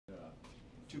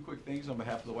Two quick things on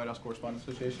behalf of the White House Correspondents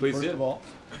Association. Please First do. of all,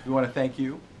 we want to thank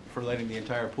you for letting the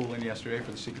entire pool in yesterday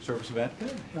for the Secret Service event,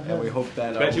 and we hope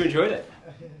that Glad you enjoyed it.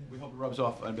 we hope it rubs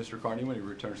off on Mr. Carney when he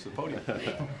returns to the podium.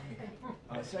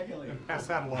 Secondly, pass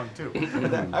that along too.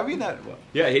 Well,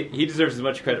 Yeah, he deserves as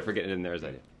much credit for getting in there as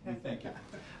I did. thank you.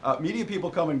 Media people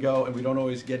come and go, and we don't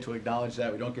always get to acknowledge that.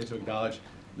 We don't get to acknowledge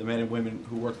the men and women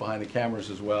who work behind the cameras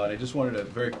as well. And I just wanted to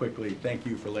very quickly thank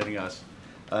you for letting us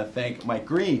thank Mike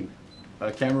Green,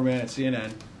 a cameraman at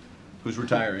CNN, who's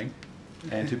retiring,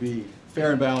 and to be fair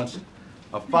and balanced,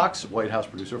 a Fox White House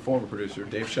producer, former producer,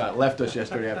 Dave Schott, left us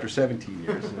yesterday after 17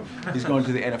 years. He's going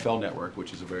to the NFL Network,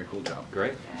 which is a very cool job.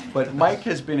 Great. But Mike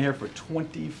has been here for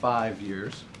 25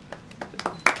 years.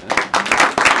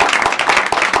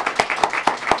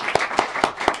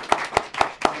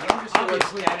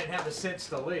 Obviously, I didn't have the sense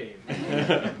to leave.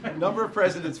 Number of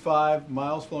presidents, 5.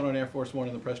 Miles flown on Air Force One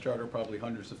in the press charter, probably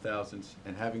hundreds of thousands.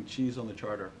 And having cheese on the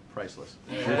charter, priceless.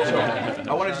 So,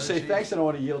 I wanted to say thanks, and I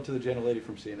want to yield to the gentlelady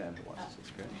from CNN who wants to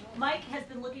say great. Mike has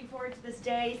been looking forward to this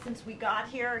day since we got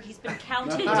here. He's been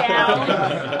counting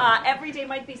down. Every day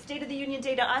might be State of the Union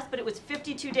Day to us, but it was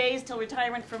 52 days till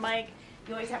retirement for Mike.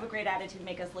 You always have a great attitude,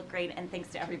 make us look great, and thanks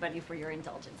to everybody for your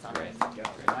indulgence on this. Yeah,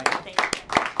 great. Thank you.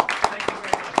 Thank you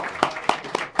very much.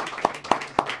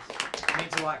 It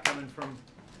means a lot coming from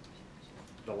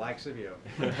the likes of you.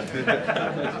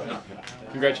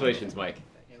 Congratulations, Mike.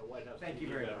 Thank you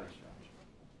very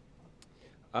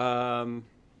much.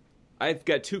 I've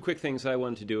got two quick things I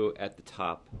wanted to do at the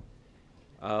top.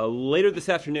 Later this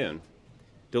afternoon,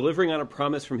 delivering on a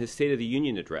promise from his State of the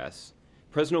Union address,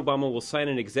 President Obama will sign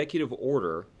an executive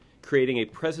order creating a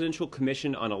Presidential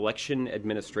Commission on Election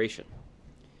Administration.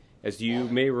 As you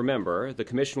may remember, the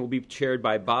commission will be chaired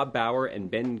by Bob Bauer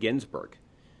and Ben Ginsberg,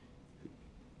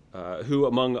 who,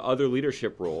 among other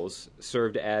leadership roles,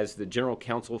 served as the general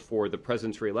counsel for the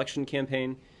president's re-election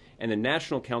campaign and the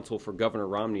national counsel for Governor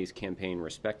Romney's campaign,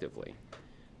 respectively.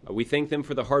 We thank them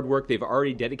for the hard work they've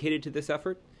already dedicated to this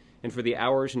effort and for the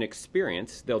hours and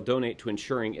experience they'll donate to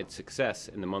ensuring its success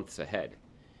in the months ahead.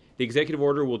 The executive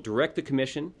order will direct the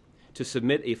commission to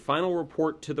submit a final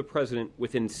report to the president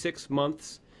within 6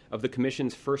 months of the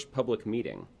commission's first public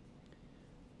meeting.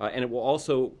 And it will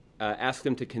also ask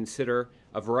them to consider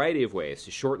a variety of ways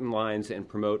to shorten lines and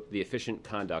promote the efficient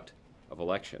conduct of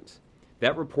elections.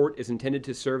 That report is intended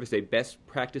to serve as a best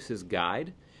practices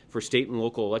guide for state and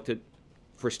local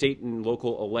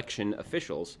election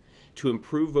officials to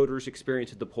improve voters'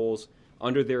 experience at the polls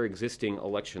under their existing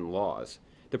election laws.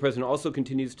 The president also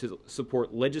continues to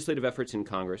support legislative efforts in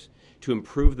Congress to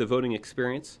improve the voting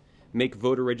experience, make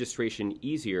voter registration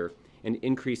easier, and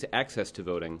increase access to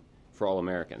voting for all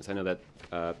Americans. I know that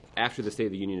after the State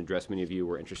of the Union address, many of you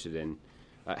were interested in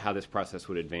how this process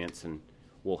would advance, and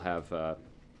we'll have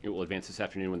it will advance this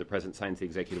afternoon when the president signs the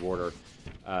executive order.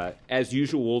 As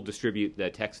usual, we'll distribute the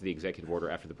text of the executive order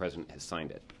after the president has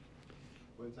signed it.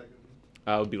 When's that going to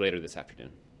be? It'll be later this afternoon.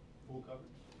 Full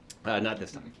coverage? Not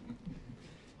this time.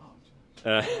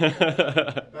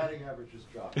 Batting average is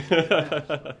dropping.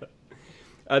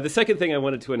 The second thing I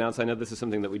wanted to announce, I know this is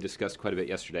something that we discussed quite a bit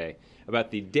yesterday, about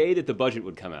the day that the budget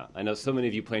would come out. I know so many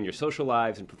of you plan your social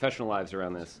lives and professional lives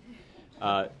around this.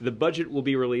 The budget will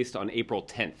be released on April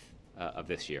 10th of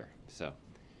this year. So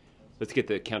let's get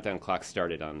the countdown clock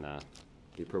started on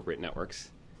the appropriate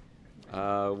networks.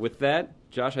 With that,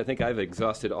 Josh, I think I've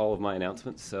exhausted all of my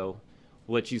announcements, so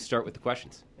we'll let you start with the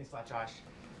questions. Thanks a lot, Josh.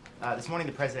 This morning,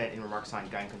 the president, in remarks on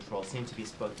gun control, seemed to be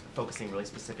focusing really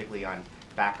specifically on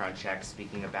background checks,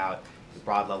 speaking about the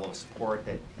broad level of support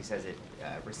that he says it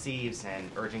receives, and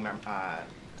urging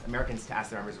Americans to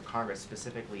ask their members of Congress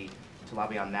specifically to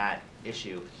lobby on that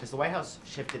issue. Has the White House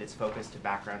shifted its focus to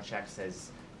background checks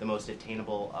as the most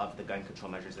attainable of the gun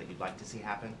control measures that you'd like to see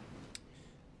happen?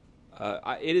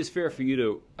 It is fair for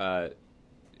you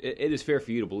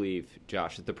to believe,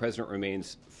 Josh, that the president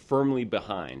remains firmly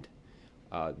behind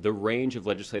the range of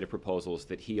legislative proposals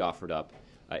that he offered up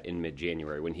in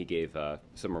mid-January when he gave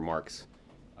some remarks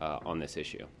on this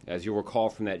issue. As you'll recall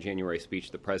from that January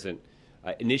speech, the president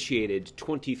initiated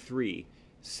 23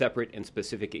 separate and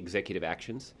specific executive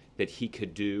actions that he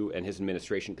could do and his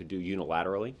administration could do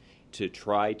unilaterally to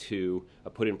try to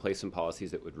put in place some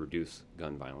policies that would reduce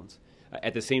gun violence.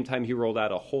 At the same time, he rolled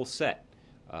out a whole set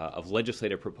of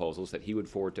legislative proposals that he would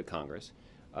forward to Congress,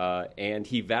 and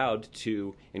he vowed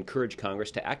to encourage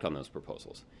Congress to act on those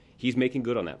proposals. He's making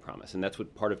good on that promise, and that's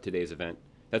what part of today's event.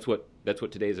 That's what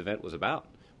today's event was about,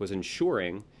 was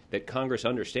ensuring that Congress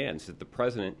understands that the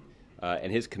president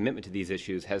and his commitment to these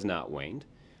issues has not waned.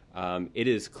 It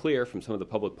is clear from some of the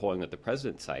public polling that the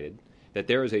president cited that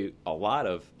there is a lot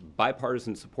of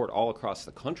bipartisan support all across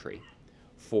the country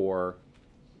for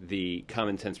the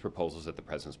common sense proposals that the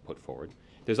president's put forward.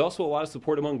 There's also a lot of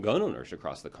support among gun owners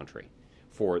across the country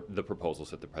for the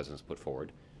proposals that the president's put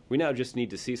forward. We now just need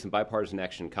to see some bipartisan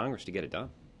action in Congress to get it done.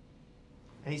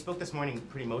 And he spoke this morning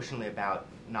pretty emotionally about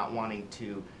not wanting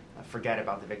to forget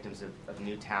about the victims of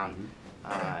Newtown,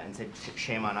 and said,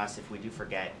 shame on us if we do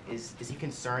forget. Is he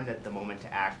concerned that the moment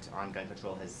to act on gun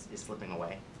control is slipping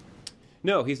away?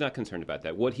 No, he's not concerned about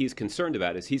that. What he's concerned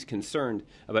about is he's concerned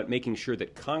about making sure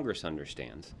that Congress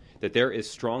understands that there is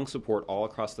strong support all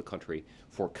across the country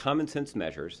for common sense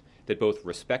measures that both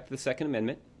respect the Second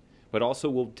Amendment, but also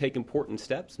will take important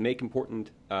steps, make important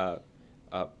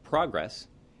progress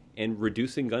in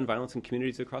reducing gun violence in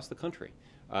communities across the country.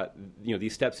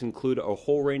 These steps include a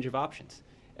whole range of options,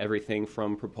 everything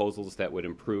from proposals that would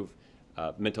improve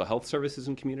mental health services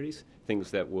in communities,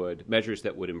 measures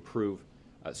that would improve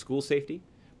school safety,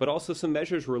 but also some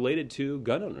measures related to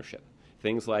gun ownership,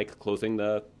 things like closing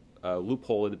the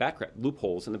loopholes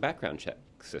in the background check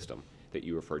system that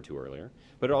you referred to earlier.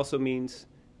 But it also means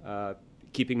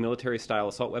keeping military-style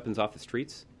assault weapons off the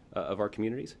streets of our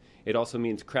communities. It also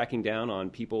means cracking down on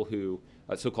people who,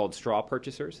 so-called straw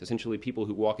purchasers, essentially people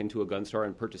who walk into a gun store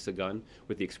and purchase a gun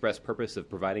with the express purpose of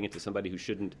providing it to somebody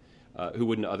who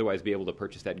wouldn't otherwise be able to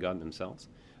purchase that gun themselves.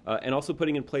 And also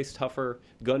putting in place tougher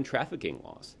gun trafficking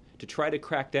laws to try to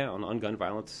crack down on gun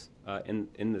violence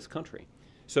in this country.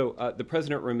 So the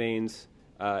president remains,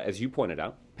 as you pointed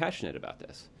out, passionate about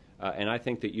this. And I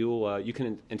think that you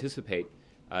can anticipate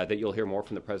that you'll hear more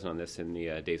from the president on this in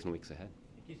the days and weeks ahead.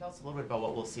 Can you tell us a little bit about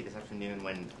what we'll see this afternoon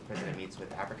when the president meets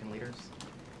with African leaders?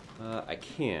 I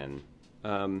can.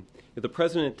 The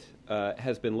president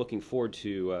has been looking forward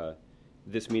to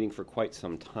this meeting for quite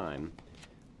some time.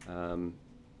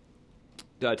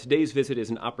 Today's visit is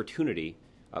an opportunity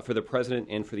for the president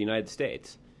and for the United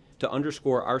States to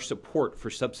underscore our support for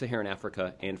sub-Saharan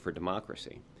Africa and for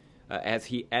democracy. As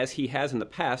he has in the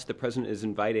past, the president is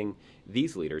inviting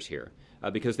these leaders here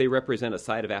because they represent a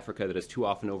side of Africa that is too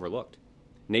often overlooked.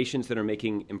 Nations that are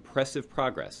making impressive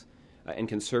progress and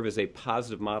can serve as a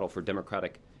positive model for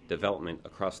democratic development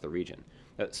across the region.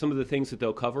 Some of the things that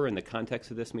they'll cover in the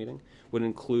context of this meeting would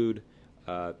include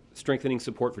strengthening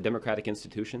support for democratic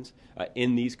institutions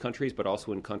in these countries, but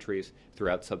also in countries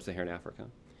throughout sub-Saharan Africa.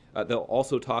 They'll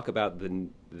also talk about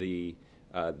the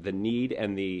need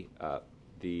and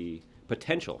the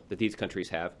potential that these countries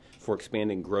have for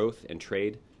expanding growth and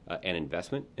trade and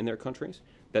investment in their countries.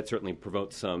 That certainly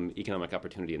promotes some economic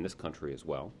opportunity in this country as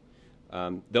well.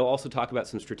 They'll also talk about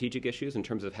some strategic issues in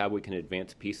terms of how we can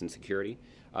advance peace and security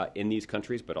in these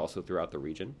countries, but also throughout the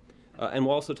region. And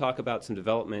we'll also talk about some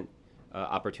development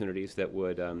opportunities that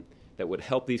would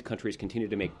help these countries continue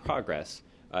to make progress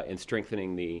in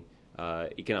strengthening the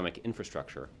economic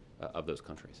infrastructure of those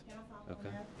countries. Can I follow Okay.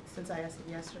 on that? Since I asked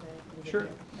it yesterday. Sure.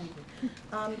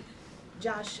 Thank you.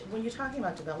 Josh, when you're talking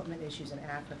about development issues in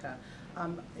Africa,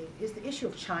 is the issue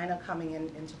of China coming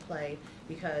into play?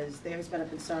 Because there's been a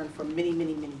concern for many,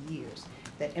 many, many years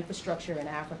that infrastructure in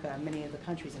Africa, many of the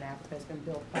countries in Africa, has been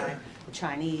built by the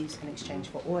Chinese in exchange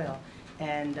for oil.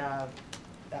 And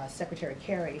Secretary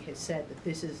Kerry has said that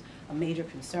this is a major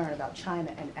concern about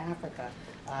China and Africa,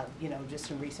 just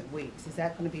in recent weeks. Is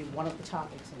that going to be one of the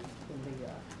topics in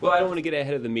the... Well, I don't want to get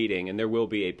ahead of the meeting, and there will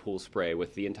be a pool spray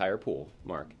with the entire pool,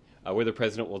 Mark, where the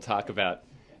president will talk about...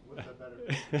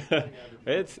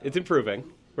 it's improving.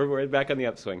 We're back on the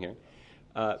upswing here.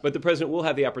 But the president will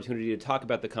have the opportunity to talk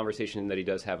about the conversation that he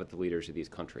does have with the leaders of these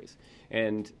countries.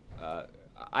 And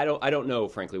I don't know,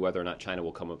 frankly, whether or not China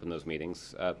will come up in those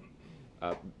meetings.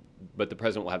 But the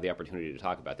president will have the opportunity to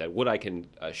talk about that. What I can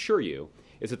assure you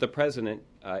is that the president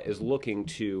is looking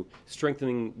to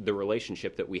strengthening the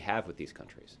relationship that we have with these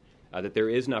countries. That there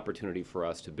is an opportunity for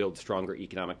us to build stronger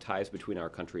economic ties between our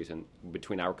countries and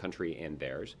between our country and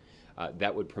theirs.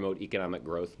 That would promote economic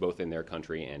growth both in their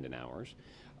country and in ours.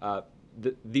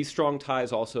 These strong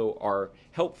ties also are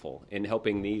helpful in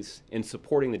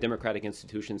supporting the democratic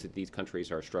institutions that these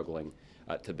countries are struggling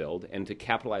to build and to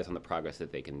capitalize on the progress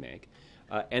that they can make,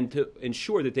 and to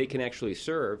ensure that they can actually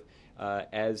serve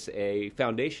as a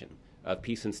foundation of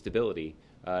peace and stability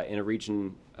in a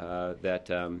region that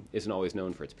isn't always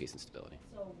known for its peace and stability.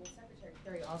 So will Secretary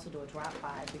Kerry also do a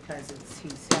drop-by because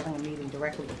he's having a meeting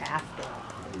directly after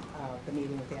the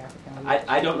meeting with the African leaders?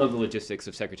 I don't know the logistics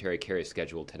of Secretary Kerry's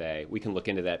schedule today. We can look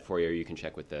into that for you, or you can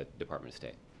check with the Department of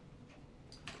State.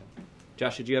 Okay.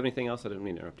 Josh, did you have anything else? I didn't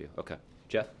mean to interrupt you. Okay.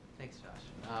 Jeff? Thanks,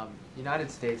 Josh.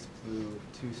 United States flew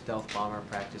 2 stealth bomber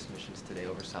practice missions today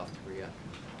over South Korea.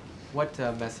 What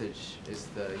message is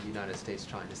the United States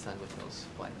trying to send with those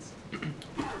flights?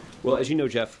 Well, as you know,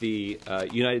 Jeff, the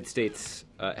United States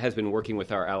has been working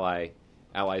with our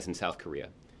allies in South Korea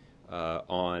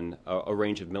on a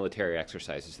range of military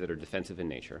exercises that are defensive in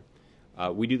nature.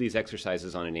 We do these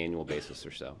exercises on an annual basis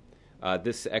or so.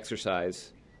 This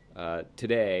exercise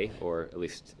today, or at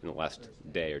least in the last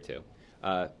day or two,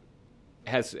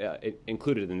 has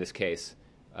included in this case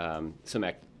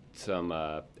some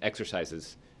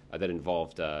exercises that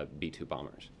involved B-2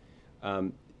 bombers.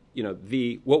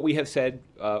 What we have said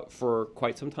for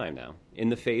quite some time now, in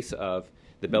the face of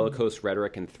the bellicose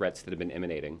rhetoric and threats that have been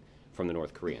emanating from the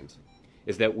North Koreans,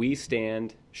 is that we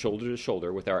stand shoulder to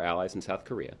shoulder with our allies in South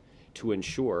Korea to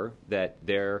ensure that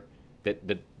the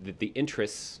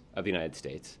interests of the United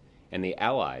States and the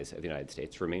allies of the United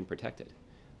States remain protected.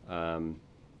 And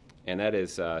that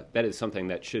is something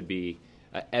that should be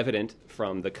evident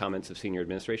from the comments of senior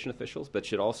administration officials, but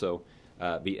should also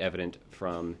be evident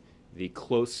from the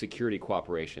close security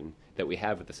cooperation that we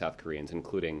have with the South Koreans,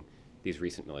 including these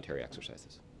recent military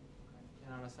exercises.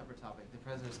 And on a separate topic, the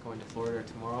president's going to Florida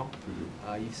tomorrow.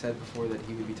 You said before that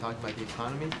he would be talking about the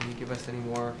economy. Can you give us any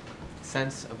more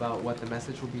sense about what the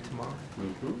message will be tomorrow?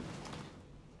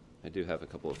 I do have a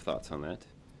couple of thoughts on that.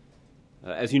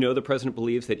 As you know, the president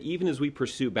believes that even as we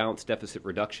pursue balanced deficit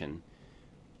reduction,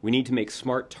 we need to make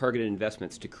smart, targeted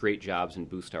investments to create jobs and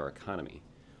boost our economy.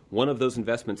 One of those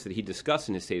investments that he discussed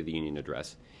in his State of the Union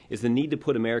address is the need to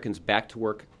put Americans back to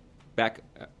work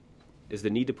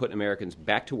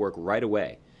right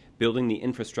away, building the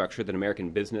infrastructure that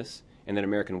American business and that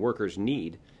American workers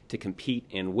need to compete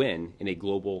and win in a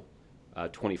global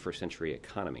 21st century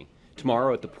economy.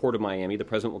 Tomorrow at the Port of Miami, the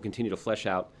president will continue to flesh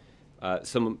out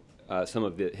some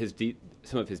of his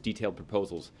detailed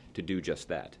proposals to do just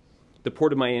that. The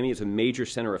Port of Miami is a major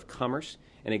center of commerce,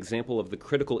 an example of the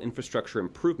critical infrastructure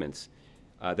improvements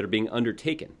that are being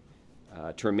undertaken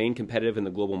to remain competitive in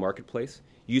the global marketplace,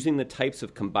 using the types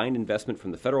of combined investment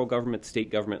from the federal government,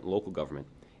 state government, and local government,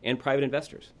 and private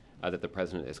investors that the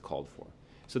president has called for.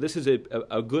 So this is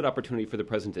a good opportunity for the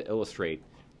president to illustrate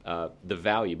the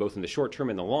value, both in the short term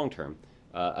and the long term,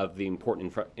 of the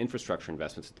important infrastructure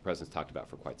investments that the president's talked about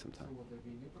for quite some time. So will there be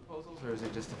new proposals, or is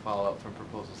it just a follow-up from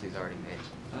proposals he's already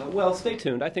made? Well, stay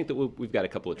tuned. I think that we've got a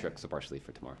couple of tricks up our sleeve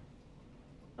for tomorrow.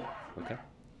 Okay,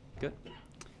 good.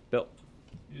 Bill.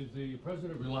 Is the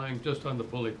president relying just on the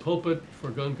bully pulpit for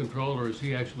gun control, or is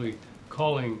he actually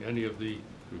calling any of the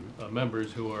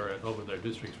members who are at home in their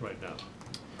districts right now?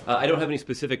 I don't have any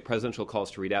specific presidential calls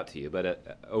to read out to you,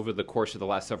 but over the course of the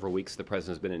last several weeks, the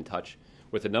president has been in touch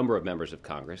with a number of members of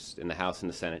Congress in the House and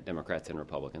the Senate, Democrats and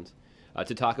Republicans,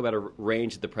 to talk about a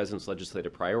range of the president's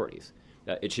legislative priorities.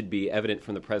 It should be evident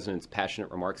from the president's passionate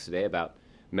remarks today about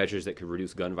measures that could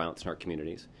reduce gun violence in our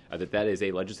communities, that is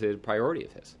a legislative priority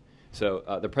of his.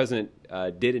 So the president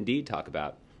did indeed talk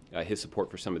about his support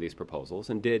for some of these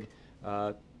proposals and did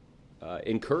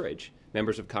encourage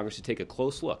members of Congress to take a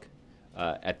close look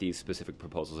at these specific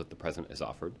proposals that the president has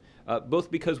offered,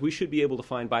 both because we should be able to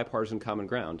find bipartisan common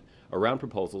ground around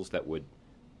proposals that would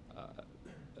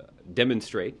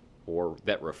demonstrate or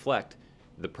that reflect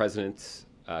the president's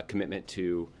commitment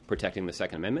to protecting the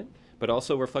Second Amendment, but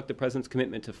also reflect the president's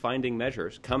commitment to finding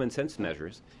measures, common sense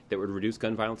measures, that would reduce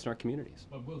gun violence in our communities.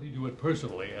 But will he do it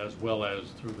personally as well as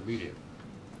through the media?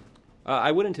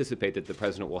 I would anticipate that the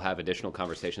president will have additional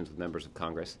conversations with members of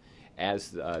Congress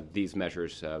as these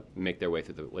measures make their way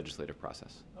through the legislative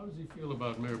process. How does he feel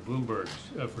about Mayor Bloomberg's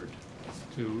effort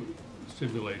to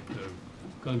stimulate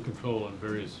gun control in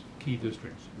various key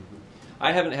districts?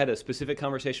 I haven't had a specific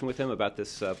conversation with him about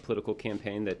this political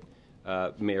campaign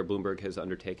that Mayor Bloomberg has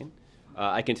undertaken.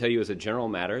 I can tell you as a general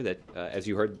matter that, as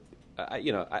you heard,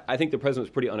 I think the president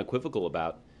was pretty unequivocal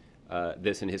about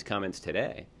this in his comments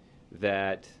today,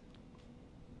 that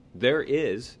there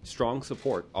is strong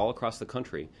support all across the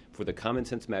country for the common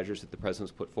sense measures that the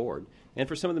president's put forward and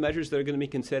for some of the measures that are going to be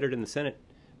considered in the Senate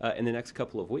in the next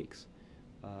couple of weeks.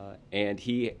 And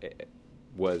he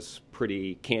was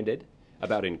pretty candid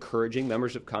about encouraging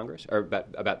members of Congress, or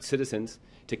about citizens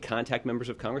to contact members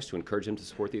of Congress to encourage them to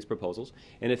support these proposals.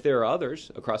 And if there are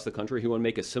others across the country who want to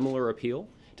make a similar appeal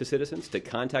to citizens to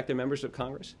contact their members of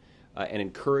Congress and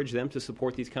encourage them to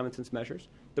support these common sense measures,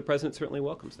 the president certainly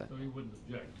welcomes that. So he wouldn't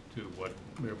object to what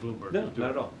Mayor Bloomberg No, is doing?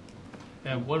 not at all.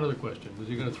 And one other question. Was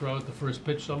he going to throw out the first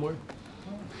pitch somewhere?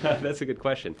 That's a good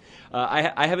question.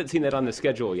 I haven't seen that on the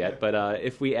schedule yet, but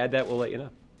if we add that, we'll let you know.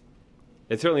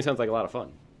 It certainly sounds like a lot of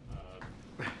fun.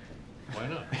 Why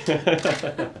not?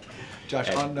 Josh,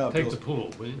 on Take Bill's, the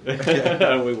pool, will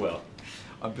you? We will.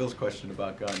 On Bill's question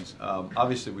about guns,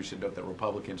 obviously we should note that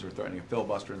Republicans are threatening a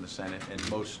filibuster in the Senate, and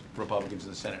most Republicans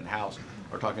in the Senate and House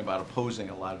are talking about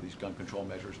opposing a lot of these gun control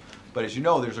measures. But as you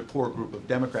know, there's a core group of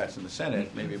Democrats in the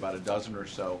Senate, maybe about a dozen or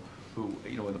so, who,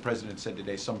 you know, when the president said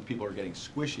today some people are getting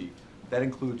squishy, that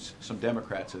includes some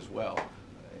Democrats as well.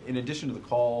 In addition to the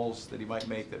calls that he might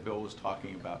make that Bill was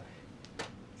talking about,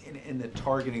 in the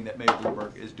targeting that Mayor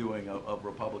Bloomberg is doing of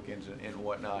Republicans and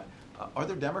whatnot, are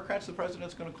there Democrats the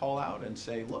president's going to call out and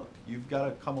say, look, you've got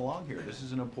to come along here. This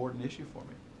is an important issue for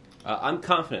me? I'm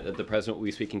confident that the president will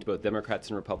be speaking to both Democrats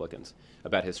and Republicans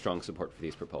about his strong support for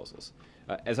these proposals.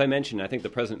 As I mentioned, I think the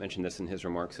president mentioned this in his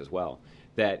remarks as well,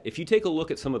 that if you take a look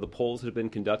at some of the polls that have been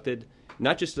conducted,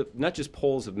 not just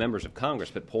polls of members of Congress,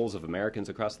 but polls of Americans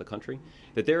across the country,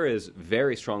 that there is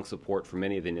very strong support for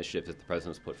many of the initiatives that the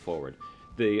president's put forward.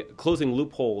 The closing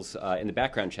loopholes in the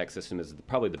background check system is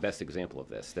probably the best example of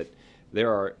this, that there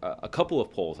are a couple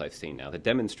of polls I've seen now that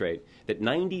demonstrate that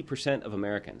 90% of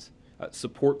Americans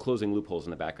support closing loopholes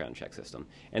in the background check system.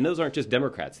 And those aren't just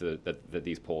Democrats that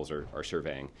these polls are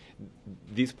surveying.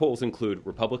 These polls include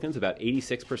Republicans. About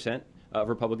 86% of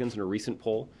Republicans in a recent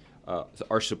poll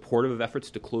are supportive of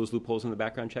efforts to close loopholes in the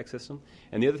background check system.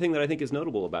 And the other thing that I think is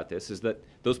notable about this is that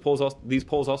these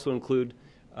polls also include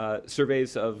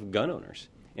surveys of gun owners.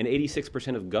 And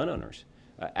 86% of gun owners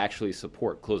actually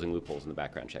support closing loopholes in the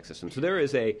background check system. So there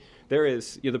is,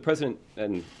 the president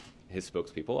and his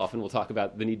spokespeople often will talk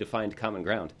about the need to find common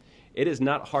ground. It is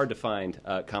not hard to find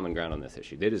common ground on this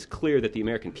issue. It is clear that the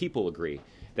American people agree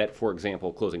that, for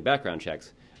example, closing background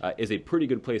checks is a pretty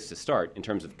good place to start in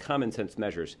terms of common sense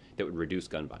measures that would reduce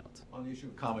gun violence. On the issue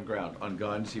of common ground, on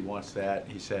guns, he wants that.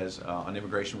 He says on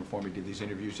immigration reform, he did these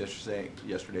interviews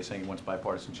yesterday saying he wants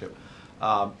bipartisanship.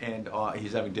 And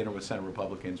he's having dinner with Senate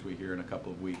Republicans, we hear, in a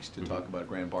couple of weeks to talk about a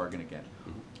grand bargain again.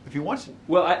 If he wants to.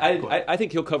 Well, I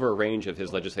think he'll cover a range of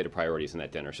his legislative priorities in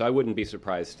that dinner. So I wouldn't be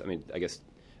surprised. I mean, I guess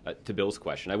to Bill's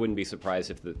question, I wouldn't be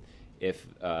surprised if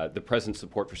the president's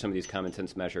support for some of these common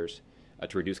sense measures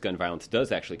to reduce gun violence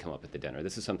does actually come up at the dinner.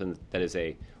 This is something that is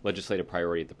a legislative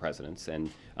priority at the president's,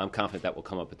 and I'm confident that will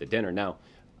come up at the dinner. Now,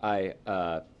 I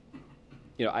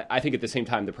think at the same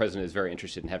time the president is very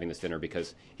interested in having this dinner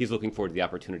because he's looking forward to the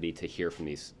opportunity to hear from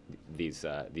these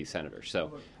senators.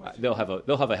 So they'll have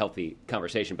a healthy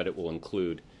conversation, but it will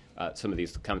include some of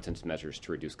these common sense measures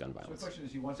to reduce gun violence. So the question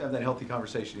is, he wants to have that healthy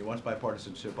conversation. He wants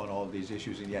bipartisanship on all of these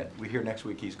issues, and yet we hear next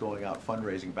week he's going out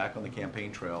fundraising back on the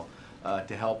campaign trail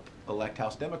to help elect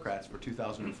House Democrats for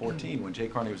 2014. When Jay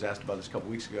Carney was asked about this a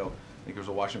couple weeks ago, I think there was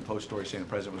a Washington Post story saying the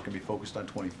president was going to be focused on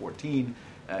 2014,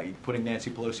 putting Nancy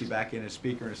Pelosi back in as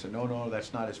speaker, and said, no,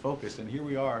 that's not his focus. And here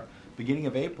we are, beginning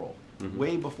of April,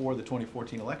 way before the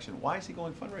 2014 election. Why is he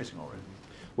going fundraising already?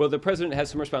 Well, the president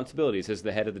has some responsibilities as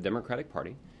the head of the Democratic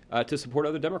Party to support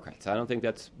other Democrats. I don't think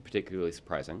that's particularly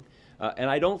surprising.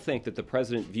 And I don't think that the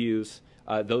president views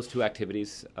those two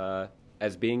activities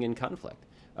as being in conflict.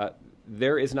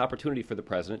 There is an opportunity for the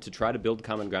president to try to build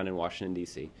common ground in Washington,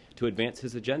 D.C. to advance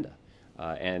his agenda.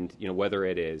 And whether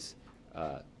it is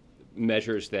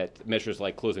measures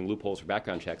like closing loopholes for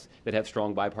background checks that have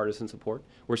strong bipartisan support.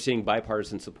 We're seeing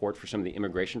bipartisan support for some of the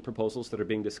immigration proposals that are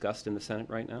being discussed in the Senate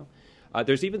right now.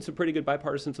 There's even some pretty good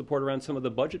bipartisan support around some of the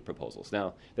budget proposals.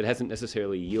 Now, that hasn't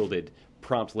necessarily yielded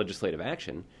prompt legislative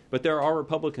action, but there are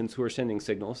Republicans who are sending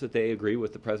signals that they agree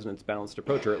with the president's balanced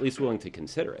approach, or at least willing to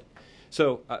consider it.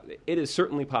 So it is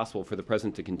certainly possible for the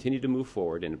president to continue to move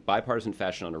forward in a bipartisan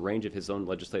fashion on a range of his own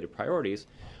legislative priorities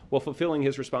while fulfilling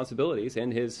his responsibilities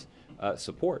and his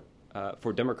support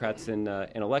for Democrats in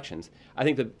elections. I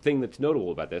think the thing that's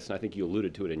notable about this, and I think you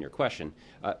alluded to it in your question,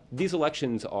 these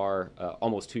elections are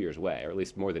almost 2 years away, or at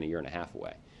least more than a year and a half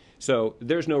away. So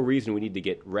there's no reason we need to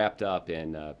get wrapped up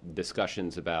in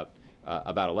discussions about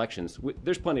elections.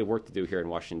 There's plenty of work to do here in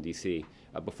Washington, D.C.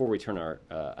 Before we turn our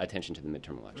attention to the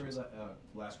midterm elections.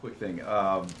 Last quick thing.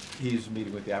 He's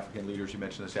meeting with the African leaders you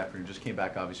mentioned this afternoon. Just came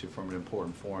back, obviously, from an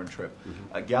important foreign trip.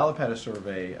 Gallup had a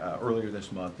survey earlier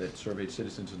this month that surveyed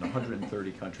citizens in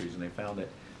 130 countries, and they found that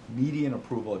median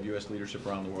approval of U.S. leadership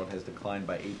around the world has declined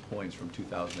by 8 points from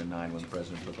 2009 when the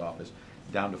president took office,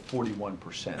 down to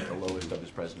 41%, the lowest of his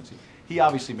presidency. He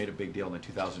obviously made a big deal in the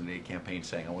 2008 campaign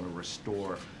saying, I want to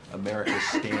restore America's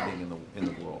standing in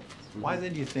the world. Why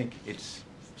then do you think it's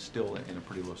still in a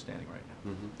pretty low standing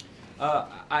right now?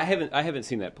 I haven't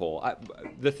seen that poll.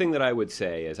 The thing that I would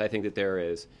say is I think that there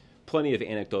is plenty of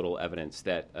anecdotal evidence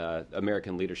that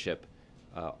American leadership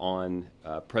on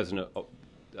President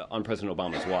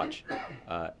Obama's watch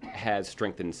has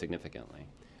strengthened significantly.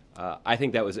 I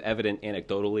think that was evident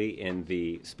anecdotally in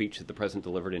the speech that the president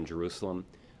delivered in Jerusalem,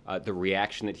 the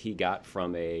reaction that he got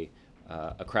from a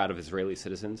a crowd of Israeli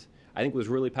citizens, I think was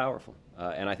really powerful.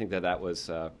 And I think that was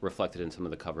reflected in some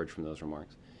of the coverage from those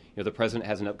remarks. The president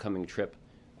has an upcoming trip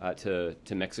to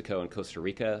Mexico and Costa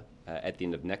Rica at the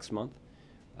end of next month.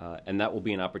 And that will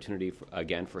be an opportunity,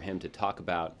 again, for him to talk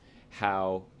about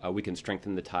how we can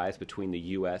strengthen the ties between the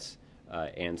U.S.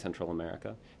 And Central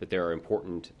America, that there are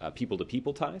important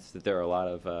people-to-people ties, that there are a lot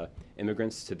of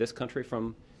immigrants to this country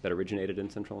that originated in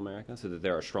Central America, so that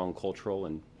there are strong cultural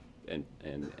and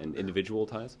individual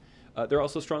ties. There are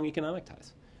also strong economic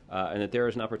ties, and that there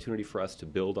is an opportunity for us to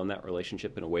build on that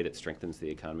relationship in a way that strengthens the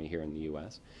economy here in the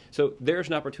U.S. So there's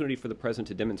an opportunity for the president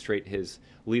to demonstrate his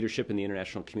leadership in the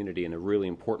international community in a really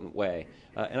important way,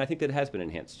 and I think that has been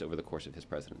enhanced over the course of his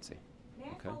presidency.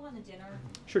 May I follow on the dinner?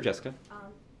 Sure, Jessica.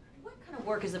 What kind of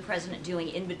work is the president doing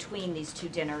in between these two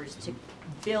dinners to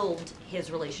build his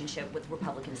relationship with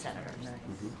Republican senators?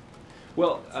 Mm-hmm.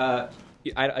 Well,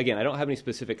 I don't have any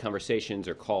specific conversations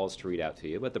or calls to read out to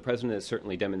you, but the president has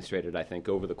certainly demonstrated, I think,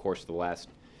 over the course of the last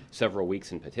several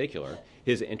weeks in particular,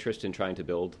 his interest in trying to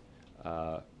build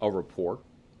a rapport,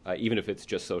 even if it's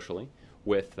just socially,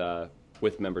 with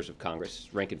members of Congress,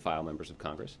 rank-and-file members of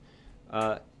Congress.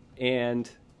 And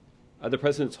the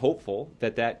president's hopeful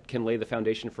that can lay the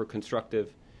foundation for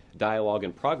constructive dialogue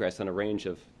and progress on a range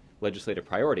of legislative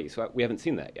priorities. So we haven't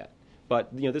seen that yet.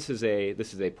 But this is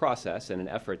a process and an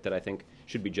effort that I think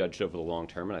should be judged over the long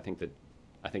term, and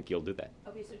I think you'll do that.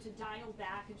 Okay, so to dial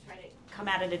back and try to come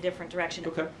at it a different direction,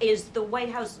 okay. Is the White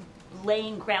House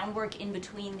laying groundwork in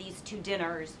between these two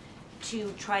dinners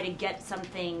to try to get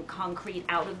something concrete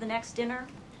out of the next dinner?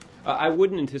 I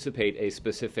wouldn't anticipate a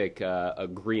specific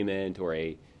agreement or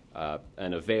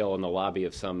an avail in the lobby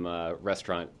of some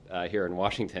restaurant here in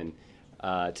Washington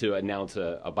to announce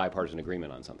a bipartisan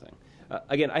agreement on something.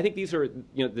 Again, I think these are,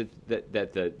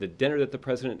 the dinner that the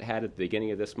president had at the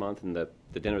beginning of this month and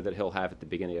the dinner that he'll have at the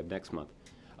beginning of next month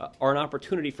are an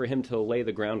opportunity for him to lay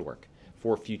the groundwork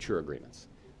for future agreements.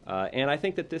 And I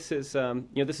think that this is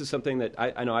something that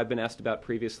I know I've been asked about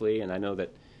previously, and I know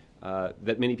that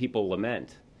that many people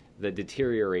lament the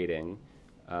deteriorating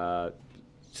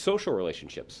social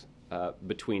relationships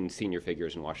between senior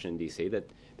figures in Washington, D.C.,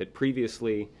 that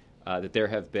previously that there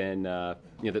have been,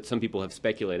 that some people have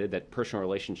speculated that personal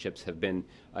relationships have been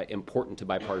important to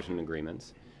bipartisan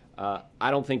agreements.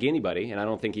 I don't think anybody, and I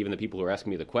don't think even the people who are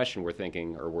asking me the question were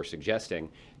thinking or were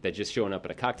suggesting that just showing up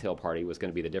at a cocktail party was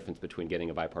going to be the difference between getting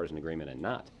a bipartisan agreement and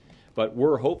not. But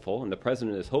we're hopeful, and the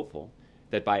president is hopeful,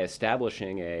 that by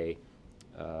establishing a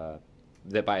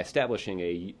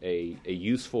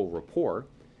useful rapport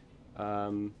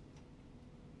can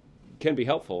be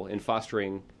helpful in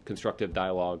fostering constructive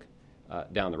dialogue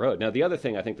down the road. Now, the other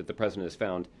thing I think that the president has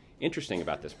found interesting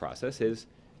about this process is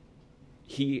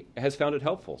he has found it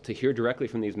helpful to hear directly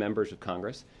from these members of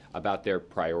Congress about their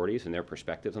priorities and their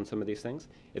perspectives on some of these things.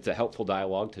 It's a helpful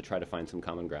dialogue to try to find some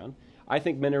common ground. I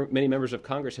think many members of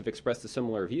Congress have expressed a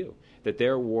similar view, that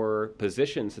there were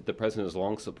positions that the president has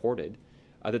long supported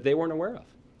that they weren't aware of.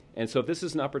 And so if this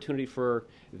is an opportunity for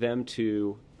them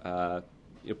to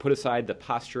put aside the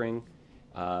posturing,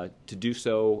 to do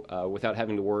so without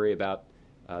having to worry about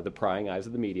the prying eyes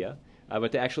of the media,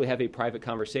 but to actually have a private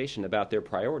conversation about their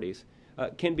priorities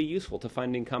can be useful to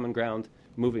finding common ground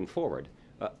moving forward.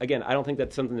 Again, I don't think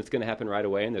that's something that's going to happen right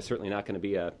away, and there's certainly not going to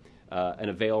be an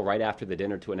avail right after the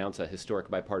dinner to announce a historic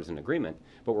bipartisan agreement,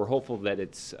 but we're hopeful that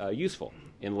it's useful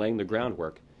in laying the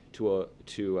groundwork to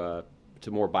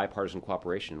more bipartisan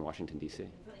cooperation in Washington, D.C.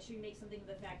 Should we make something of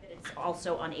the fact that it's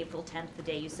also on April 10th, the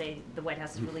day you say the White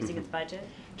House is releasing its budget?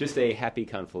 Just a happy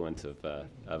confluence of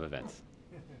events.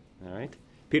 All right.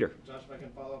 Peter. Josh, if I can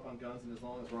follow up on guns, and as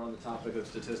long as we're on the topic of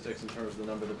statistics in terms of the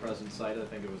number the president cited, I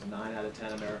think it was 9 out of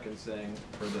 10 Americans saying,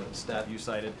 for the stat you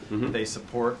cited, that they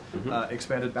support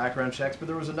expanded background checks. But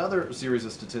there was another series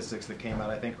of statistics that came out,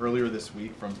 I think, earlier this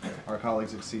week from our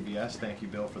colleagues at CBS, thank you,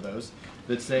 Bill, for those,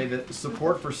 that say that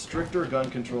support for stricter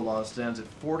gun control laws stands at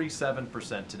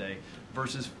 47% today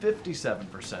versus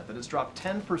 57%, that it's dropped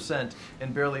 10%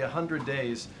 in barely 100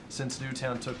 days since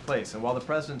Newtown took place. And while the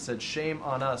president said, shame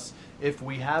on us if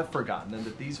we have forgotten, and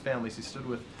that these families he stood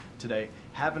with today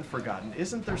haven't forgotten,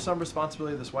 isn't there some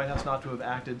responsibility of this White House not to have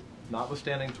acted,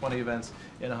 notwithstanding 20 events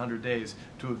in 100 days,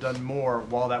 to have done more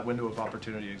while that window of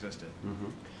opportunity existed?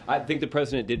 I think the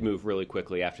president did move really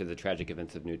quickly after the tragic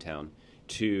events of Newtown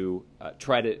to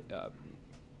try to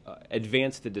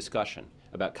advance the discussion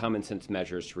about common sense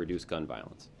measures to reduce gun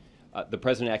violence. The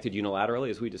president acted unilaterally,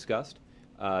 as we discussed.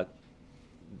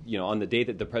 On the day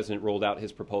that the president rolled out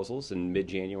his proposals in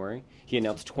mid-January, he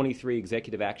announced 23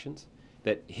 executive actions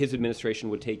that his administration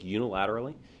would take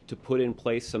unilaterally to put in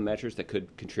place some measures that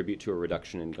could contribute to a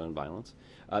reduction in gun violence.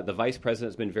 The Vice President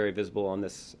has been very visible on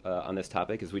this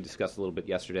topic, as we discussed a little bit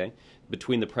yesterday.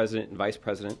 Between the President and Vice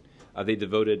President, they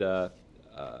devoted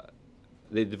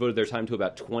their time to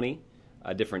about 20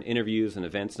 different interviews and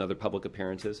events and other public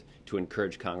appearances to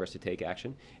encourage Congress to take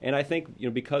action. And I think,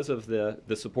 because of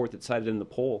the support that's cited in the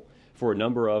poll for a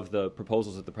number of the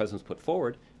proposals that the President's put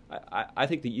forward, I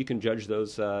think that you can judge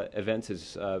those events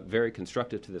as very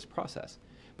constructive to this process.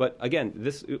 But again,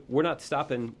 we're not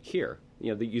stopping here.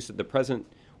 The President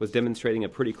was demonstrating a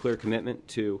pretty clear commitment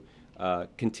to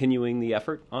continuing the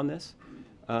effort on this.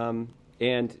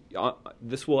 And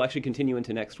this will actually continue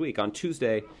into next week. On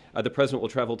Tuesday, the President will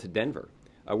travel to Denver,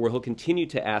 where he'll continue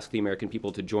to ask the American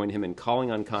people to join him in calling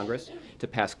on Congress to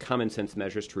pass common sense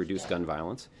measures to reduce gun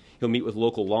violence. He'll meet with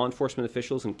local law enforcement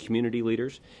officials and community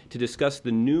leaders to discuss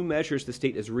the new measures the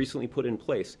state has recently put in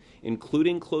place,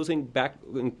 including closing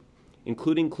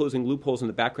loopholes in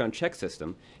the background check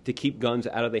system to keep guns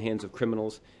out of the hands of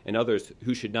criminals and others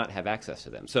who should not have access to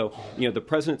them. So, the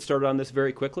President started on this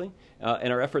very quickly,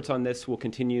 and our efforts on this will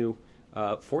continue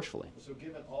forcefully. So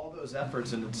given all those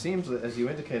efforts, and it seems, as you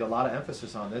indicate, a lot of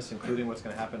emphasis on this, including what's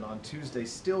going to happen on Tuesday,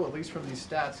 still, at least from these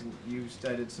stats, and you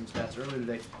cited some stats earlier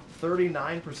today,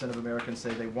 39% of Americans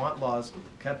say they want laws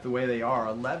kept the way they are.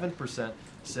 11%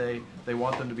 say they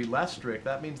want them to be less strict.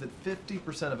 That means that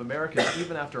 50% of Americans,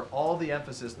 even after all the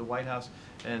emphasis the White House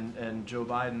and Joe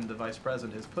Biden, the Vice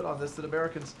President, has put on this, that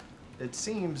Americans, it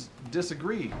seems,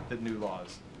 disagree that new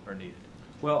laws are needed.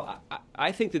 Well,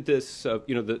 I think that this,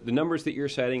 the numbers that you're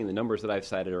citing and the numbers that I've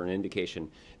cited are an indication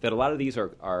that a lot of these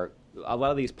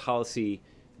these policy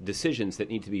decisions that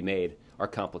need to be made are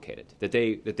complicated. That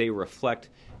they reflect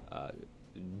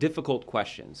difficult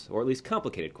questions, or at least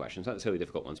complicated questions, not necessarily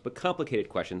difficult ones, but complicated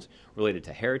questions related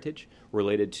to heritage,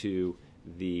 related to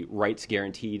the rights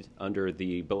guaranteed under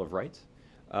the Bill of Rights,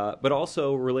 but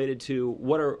also related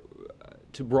to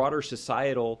to broader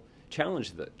societal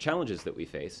challenges that we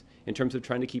face in terms of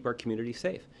trying to keep our community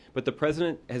safe. But the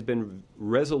President has been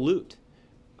resolute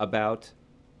about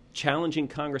challenging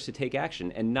Congress to take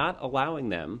action and not allowing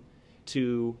them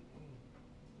to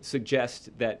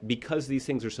suggest that because these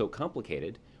things are so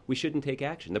complicated, we shouldn't take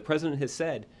action. The President has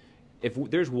said, if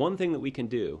there's one thing that we can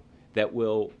do that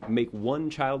will make one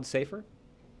child safer,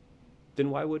 then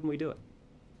why wouldn't we do it?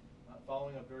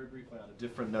 Following up very briefly on a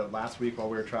different note, last week while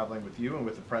we were traveling with you and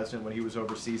with the President when he was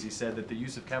overseas, he said that the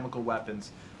use of chemical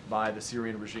weapons by the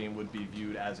Syrian regime would be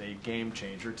viewed as a game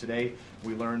changer. Today,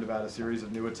 we learned about a series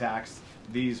of new attacks,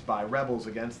 these by rebels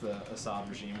against the Assad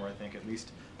regime, where I think at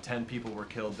least 10 people were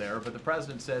killed there. But the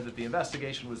President said that the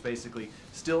investigation was basically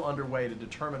still underway to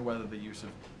determine whether the use of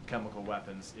chemical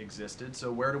weapons existed.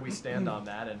 So where do we stand on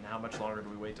that, and how much longer do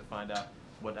we wait to find out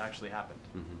what actually happened?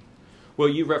 Mm-hmm. Well,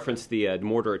 you referenced the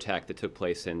mortar attack that took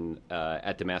place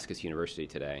at Damascus University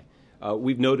today.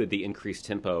 We've noted the increased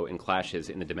tempo in clashes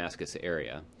in the Damascus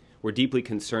area. We're deeply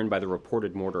concerned by the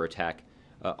reported mortar attack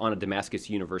on a Damascus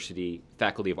University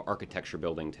Faculty of Architecture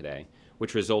building today,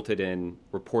 which resulted in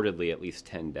reportedly at least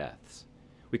 10 deaths.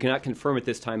 We cannot confirm at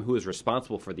this time who is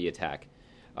responsible for the attack,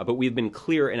 but we've been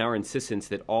clear in our insistence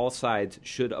that all sides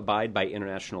should abide by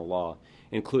international law,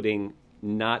 including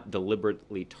not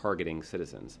deliberately targeting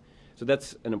citizens. So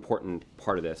that's an important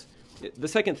part of this. The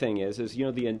second thing is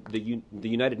the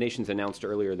United Nations announced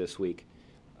earlier this week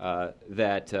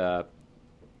that Mr.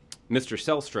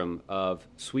 Sellstrom of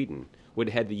Sweden would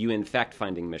head the UN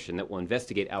fact-finding mission that will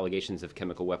investigate allegations of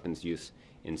chemical weapons use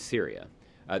in Syria.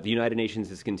 The United Nations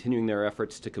is continuing their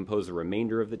efforts to compose the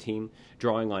remainder of the team,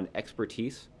 drawing on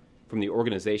expertise from the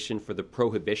Organization for the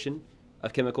Prohibition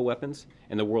of Chemical Weapons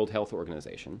and the World Health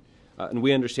Organization. And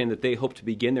we understand that they hope to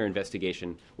begin their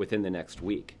investigation within the next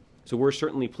week. So we're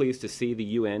certainly pleased to see the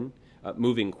UN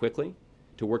moving quickly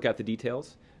to work out the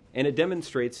details. And it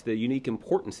demonstrates the unique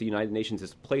importance the United Nations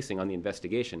is placing on the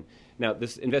investigation. Now,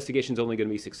 this investigation is only going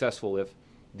to be successful if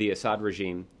the Assad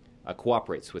regime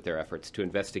cooperates with their efforts to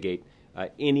investigate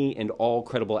any and all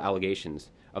credible allegations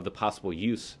of the possible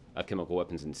use of chemical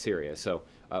weapons in Syria. So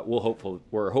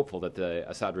we're hopeful that the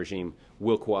Assad regime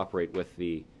will cooperate with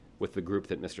the group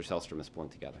that Mr. Sellstrom is pulling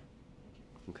together.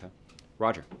 Okay.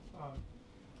 Roger.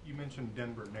 You mentioned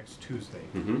Denver next Tuesday.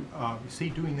 Mm-hmm. Is he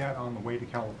doing that on the way to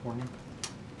California?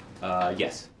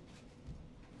 Yes.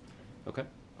 Okay.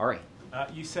 All right.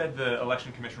 You said the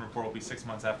Election Commission report will be 6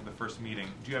 months after the first meeting.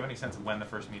 Do you have any sense of when the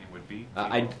first meeting would be?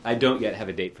 I don't yet have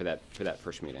a date for that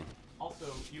first meeting. Also, So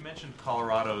you mentioned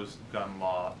Colorado's gun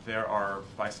law. There are,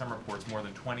 by some reports, more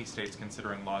than 20 states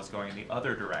considering laws going in the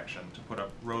other direction to put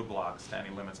up roadblocks to any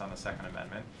limits on the Second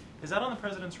Amendment. Is that on the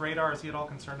president's radar? Is he at all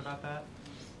concerned about that?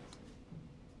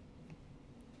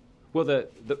 Well,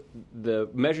 the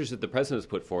measures that the president has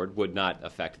put forward would not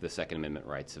affect the Second Amendment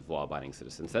rights of law-abiding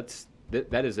citizens.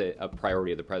 That is a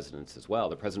priority of the president's as well.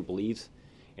 The president believes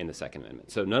in the Second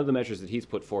Amendment. So none of the measures that he's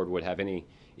put forward would have any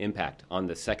impact on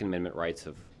the Second Amendment rights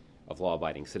of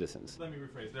law-abiding citizens. Let me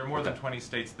rephrase. There are more than 20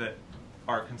 states that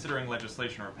are considering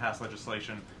legislation or pass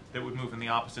legislation that would move in the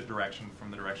opposite direction from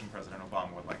the direction President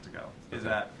Obama would like to go. Is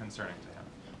that concerning to him?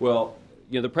 Well,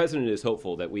 the president is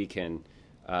hopeful that we can,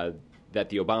 that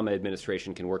the Obama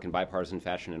administration can work in bipartisan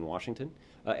fashion in Washington,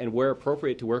 and where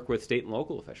appropriate to work with state and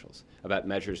local officials about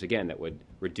measures, again, that would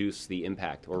reduce the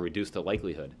impact or reduce the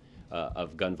likelihood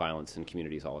of gun violence in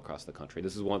communities all across the country.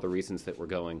 This is one of the reasons that we're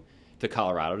going to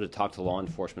Colorado to talk to law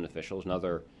enforcement officials and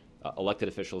other elected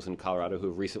officials in Colorado who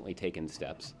have recently taken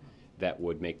steps that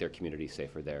would make their community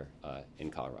safer there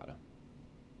in Colorado.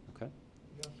 Okay?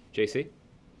 JC?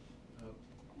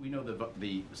 We know that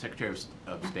the Secretary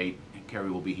of State, Kerry,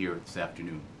 will be here this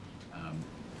afternoon.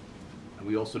 And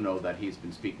we also know that he's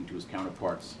been speaking to his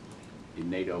counterparts in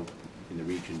NATO, in the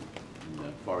region, in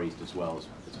the Far East as well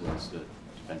as the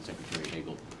Defense Secretary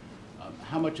Hagel.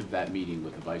 How much of that meeting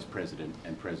with the Vice President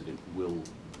and President will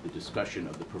the discussion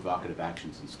of the provocative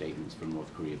actions and statements from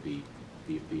North Korea be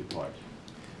a part?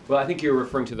 Well, I think you're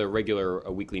referring to the regular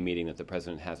weekly meeting that the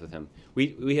President has with him.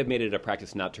 We have made it a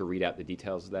practice not to read out the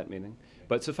details of that meeting,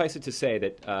 but suffice it to say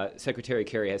that Secretary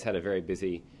Kerry has had a very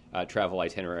busy travel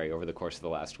itinerary over the course of the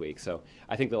last week, so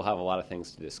I think they'll have a lot of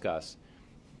things to discuss.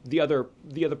 The other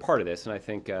part of this, and I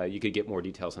think you could get more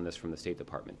details on this from the State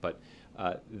Department, but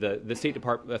the State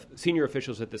Department, senior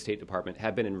officials at the State Department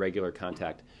have been in regular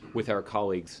contact with our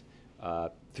colleagues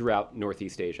throughout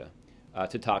Northeast Asia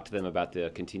to talk to them about the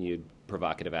continued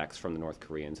provocative acts from the North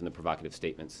Koreans and the provocative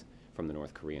statements from the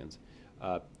North Koreans.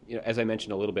 As I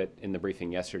mentioned a little bit in the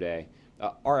briefing yesterday,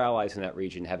 our allies in that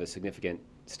region have a significant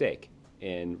stake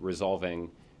in resolving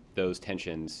those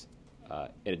tensions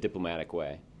in a diplomatic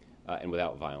way and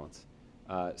without violence.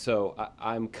 So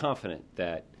I'm confident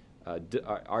that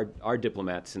our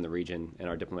diplomats in the region and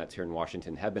our diplomats here in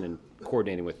Washington have been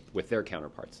coordinating with their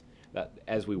counterparts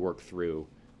as we work through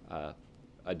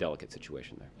a delicate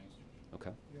situation there.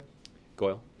 Okay? Yes.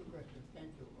 Goyle? Two questions. Thank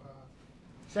you.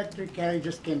 Secretary Kerry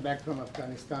just came back from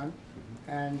Afghanistan,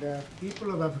 and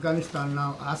people of Afghanistan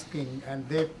now asking, and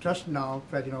they trust now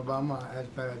President Obama as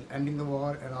far as ending the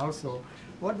war, and also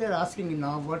what they're asking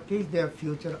now, what is their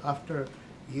future after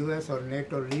U.S. or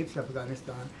NATO leaves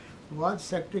Afghanistan? Was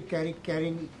Secretary Kerry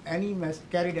carried any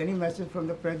message from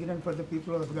the President for the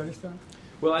people of Afghanistan?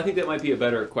 Well, I think that might be a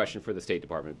better question for the State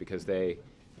Department because they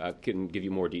can give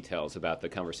you more details about the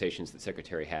conversations that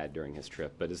Secretary had during his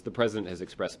trip. But as the President has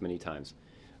expressed many times,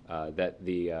 that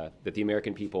the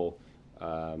American people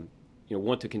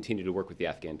want to continue to work with the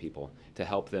Afghan people to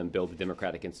help them build the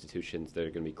democratic institutions that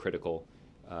are going to be critical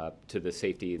to the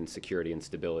safety and security and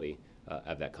stability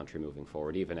of that country moving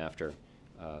forward, even after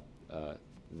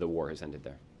the war has ended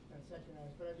there. And second,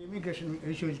 as far as immigration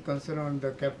issues concerned on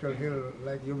the Capitol Hill,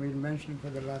 like you mentioned for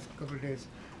the last couple of days,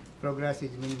 progress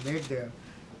is being made there.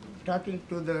 Talking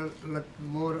to the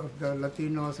more of the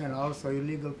Latinos and also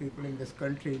illegal people in this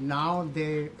country, now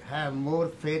they have more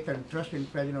faith and trust in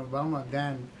President Obama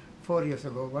than 4 years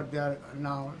ago. What they are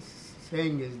now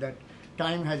saying is that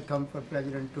time has come for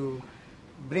President to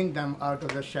bring them out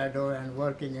of the shadow and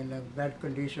working in bad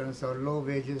conditions or low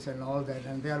wages and all that,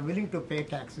 and they are willing to pay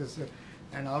taxes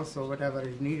and also whatever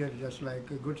is needed, just like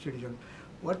a good citizen.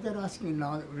 What they're asking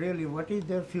now, really, what is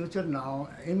their future now,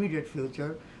 immediate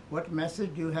future? What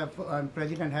message do you have,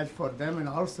 President has for them, and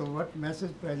also what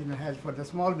message President has for the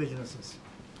small businesses?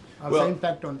 Also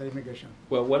impact on the immigration.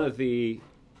 Well, one of the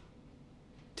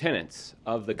tenets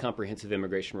of the comprehensive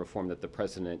immigration reform that the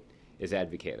President is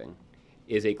advocating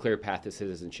is a clear path to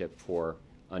citizenship for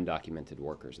undocumented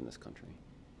workers in this country.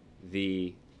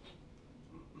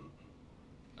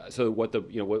 So what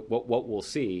we'll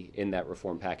see in that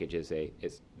reform package is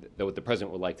what the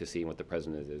President would like to see and what the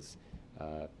President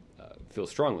feels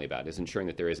strongly about is ensuring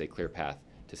that there is a clear path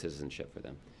to citizenship for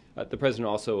them. The President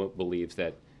also believes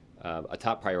that a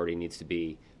top priority needs to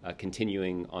be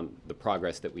continuing on the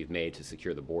progress that we've made to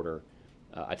secure the border.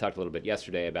 I talked a little bit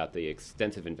yesterday about the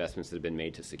extensive investments that have been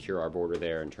made to secure our border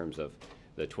there in terms of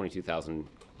the 22,000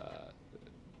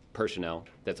 personnel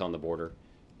that's on the border,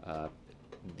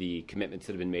 the commitments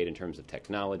that have been made in terms of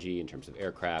technology, in terms of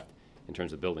aircraft, in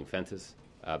terms of building fences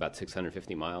About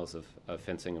 650 miles of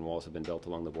fencing and walls have been built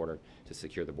along the border to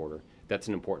secure the border. That's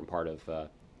an important part of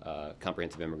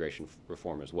comprehensive immigration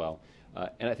reform as well.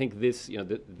 And I think this,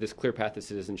 this clear path to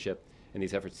citizenship and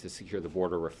these efforts to secure the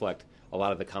border reflect a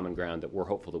lot of the common ground that we're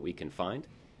hopeful that we can find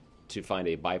to find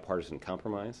a bipartisan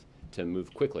compromise to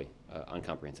move quickly on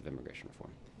comprehensive immigration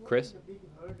reform. Chris? What is the big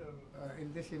hurdle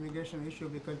in this immigration issue,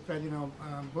 because President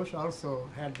Bush also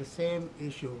had the same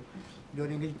issue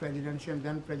during his presidency, and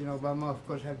then President Obama, of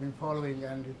course, has been following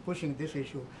and pushing this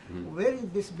issue. Mm-hmm. Where is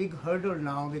this big hurdle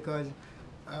now? Because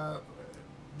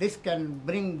this can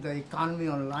bring the economy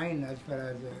online as far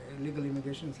as illegal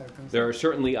immigrations are concerned. There are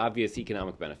certainly obvious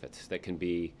economic benefits that can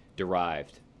be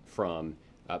derived from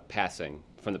the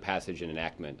passage and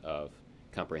enactment of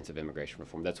comprehensive immigration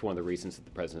reform. That's one of the reasons that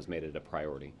the President has made it a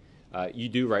priority. You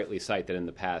do rightly cite that in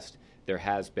the past there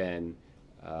has been,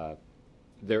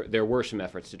 there were some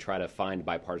efforts to try to find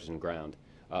bipartisan ground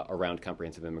around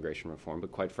comprehensive immigration reform,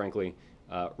 but quite frankly,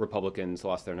 Republicans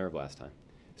lost their nerve last time.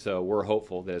 So we're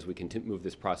hopeful that as we continue to move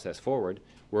this process forward,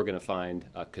 we're going to find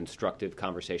constructive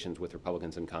conversations with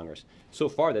Republicans in Congress. So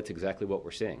far, that's exactly what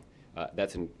we're seeing.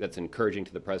 That's encouraging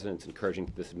to the President, it's encouraging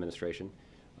to this administration,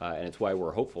 and it's why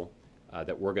we're hopeful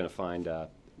that we're going to find,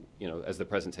 as the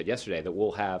President said yesterday, that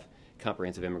we'll have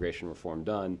comprehensive immigration reform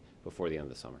done before the end of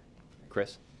the summer.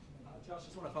 Chris? Josh,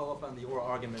 just want to follow up on the oral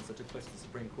arguments that took place at the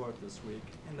Supreme Court this week.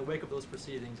 In the wake of those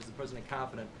proceedings, is the President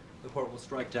confident the Court will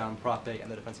strike down Prop 8 and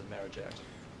the Defense of Marriage Act?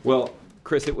 Well,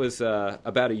 Chris, it was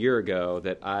about a year ago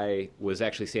that I was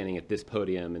actually standing at this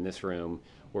podium in this room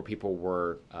where people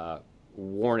were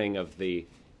warning of the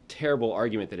terrible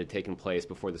argument that had taken place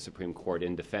before the Supreme Court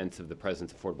in defense of the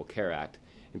President's Affordable Care Act,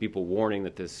 and people warning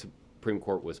that the Supreme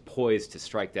Court was poised to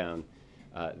strike down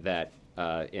that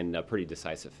in a pretty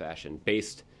decisive fashion,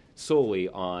 based solely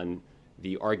on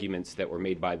the arguments that were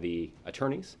made by the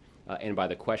attorneys and by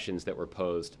the questions that were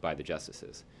posed by the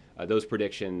justices. Those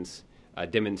predictions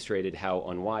demonstrated how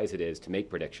unwise it is to make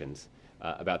predictions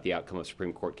about the outcome of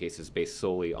Supreme Court cases based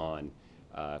solely on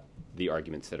the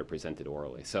arguments that are presented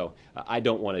orally. So I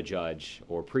don't want to judge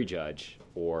or prejudge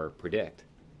or predict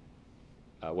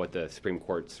what the Supreme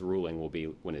Court's ruling will be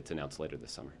when it's announced later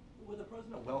this summer. Would the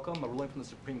President welcome a ruling from the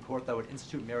Supreme Court that would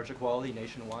institute marriage equality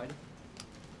nationwide?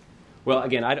 Well,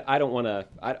 again, I don't want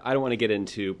to get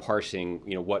into parsing,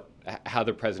 how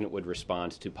the President would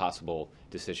respond to possible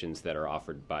decisions that are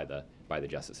offered by the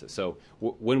justices. So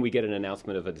when we get an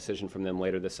announcement of a decision from them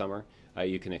later this summer,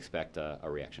 you can expect a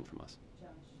reaction from us. Josh.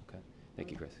 Okay.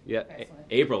 Thank you, Chris. Yeah,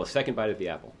 April, a second bite at the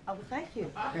apple. Oh, thank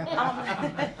you.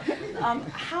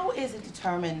 How is it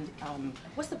determined,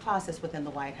 what's the process within the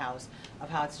White House of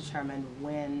how it's determined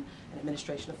when an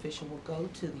administration official will go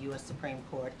to the U.S. Supreme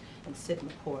Court and sit in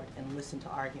the court and listen to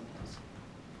arguments?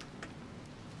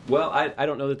 Well, I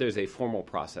don't know that there's a formal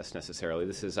process necessarily.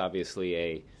 This is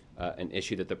obviously an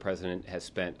issue that the President has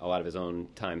spent a lot of his own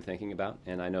time thinking about,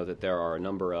 and I know that there are a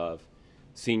number of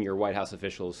senior White House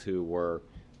officials who were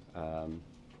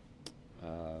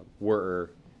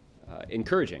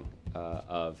encouraging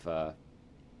of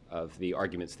the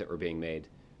arguments that were being made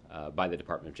by the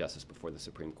Department of Justice before the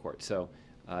Supreme Court. So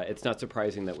it's not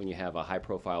surprising that when you have a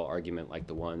high-profile argument like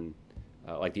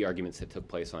the arguments that took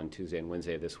place on Tuesday and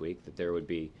Wednesday of this week, that there would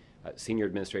be senior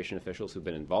administration officials who've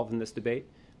been involved in this debate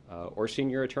or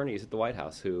senior attorneys at the White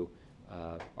House who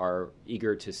are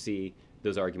eager to see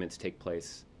those arguments take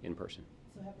place in person.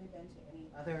 So have they been to any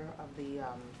other of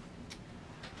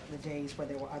the days where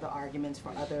there were other arguments for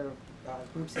other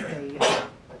groups that they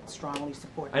strongly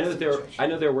support? I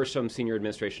know there were some senior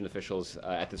administration officials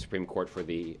at the Supreme Court for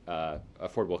the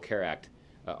Affordable Care Act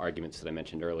arguments that I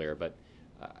mentioned earlier, but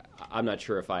I'm not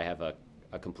sure if I have a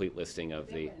complete listing of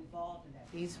they were involved in that.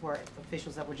 These were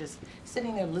officials that were just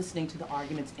sitting there listening to the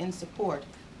arguments in support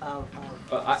of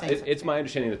it's my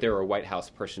understanding that there were White House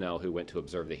personnel who went to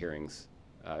observe the hearings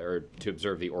or to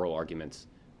observe the oral arguments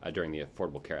during the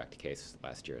Affordable Care Act case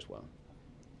last year as well.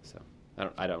 So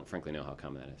I don't frankly know how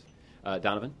common that is.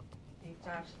 Donovan? Hey,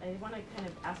 Josh, I want to kind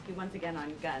of ask you once again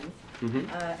on guns.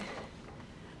 Mm-hmm.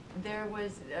 There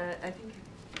was, I think,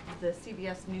 the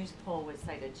CBS News poll was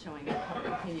cited showing that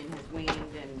public opinion has waned,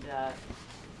 and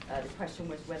the question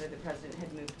was whether the President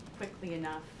had moved quickly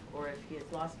enough or if he has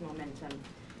lost momentum.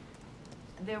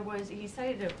 He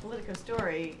cited a Politico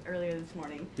story earlier this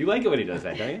morning. You like it when he does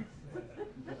that, don't you?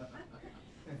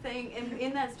 Saying,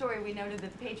 in that story, we noted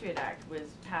that the Patriot Act was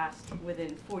passed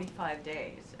within 45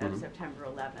 days of September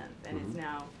 11th, and it's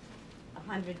now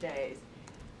 100 days.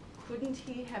 Couldn't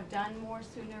he have done more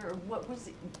sooner, or what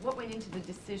went into the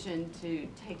decision to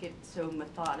take it so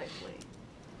methodically?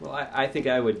 Well, I think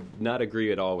I would not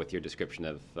agree at all with your description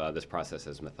of this process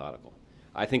as methodical.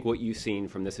 I think what you've seen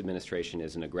from this administration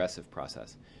is an aggressive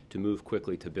process to move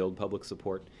quickly to build public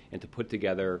support and to put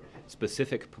together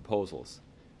specific proposals.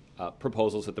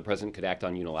 Proposals that the president could act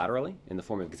on unilaterally in the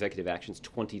form of executive actions,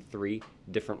 23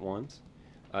 different ones,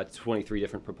 23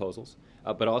 different proposals,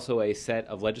 but also a set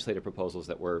of legislative proposals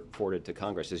that were forwarded to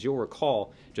Congress. As you'll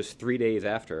recall, just 3 days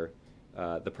after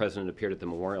the president appeared at the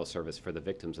memorial service for the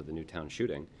victims of the Newtown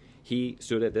shooting, he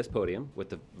stood at this podium with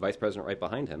the vice president right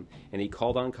behind him, and he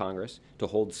called on Congress to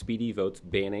hold speedy votes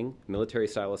banning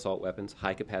military-style assault weapons,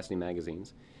 high-capacity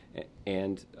magazines,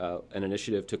 and an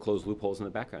initiative to close loopholes in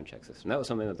the background check system. That was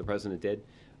something that the president did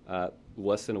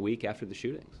less than a week after the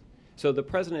shootings. So the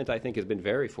president, I think, has been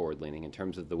very forward-leaning in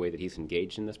terms of the way that he's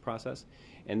engaged in this process.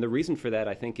 And the reason for that,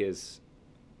 I think, is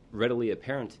readily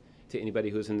apparent to anybody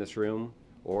who's in this room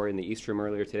or in the East Room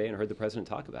earlier today and heard the president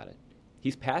talk about it.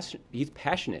 He's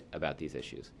passionate about these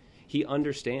issues. He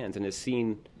understands and has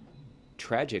seen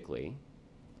tragically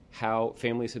how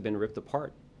families have been ripped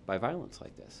apart by violence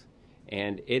like this.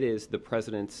 And it is the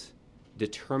president's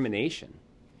determination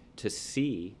to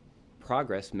see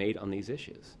progress made on these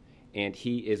issues. And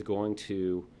he is going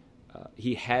to,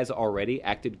 he has already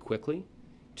acted quickly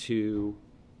to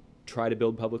try to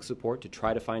build public support, to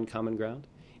try to find common ground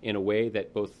in a way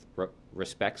that both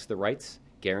respects the rights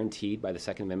guaranteed by the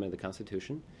Second Amendment of the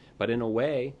Constitution, but in a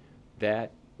way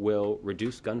that will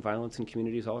reduce gun violence in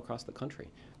communities all across the country.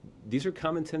 These are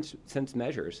common sense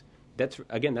measures. That's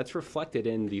reflected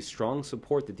in the strong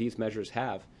support that these measures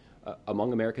have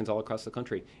among Americans all across the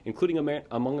country, including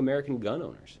among American gun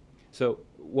owners. So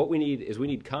what we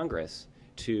need Congress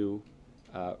to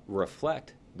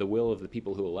reflect the will of the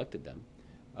people who elected them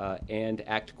and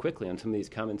act quickly on some of these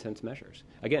common sense measures.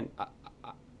 Again,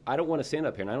 I don't want to stand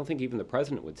up here, and I don't think even the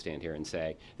president would stand here and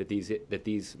say that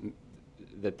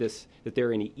there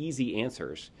are any easy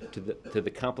answers to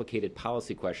the complicated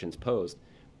policy questions posed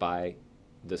by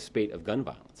the spate of gun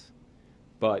violence.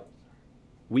 But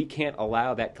we can't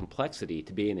allow that complexity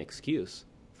to be an excuse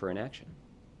for inaction.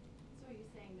 So are you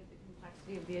saying that the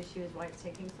complexity of the issue is why it's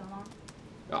taking so long?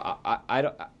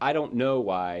 I don't know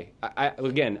why.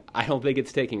 Again, I don't think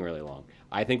it's taking really long.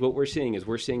 I think what we're seeing is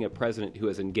a president who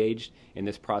has engaged in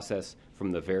this process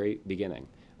from the very beginning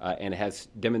and has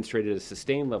demonstrated a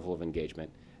sustained level of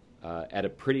engagement at a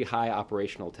pretty high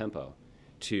operational tempo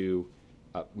to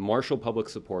marshal public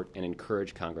support and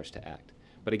encourage Congress to act.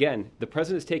 But again, the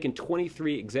president has taken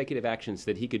 23 executive actions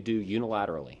that he could do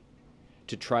unilaterally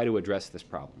to try to address this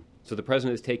problem. So the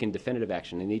president has taken definitive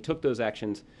action, and he took those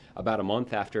actions about a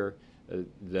month after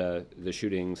the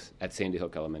shootings at Sandy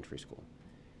Hook Elementary School.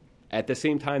 At the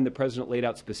same time, the president laid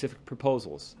out specific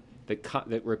proposals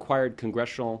that required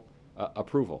congressional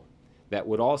approval that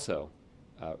would also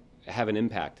have an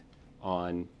impact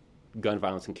on gun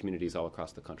violence in communities all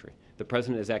across the country. The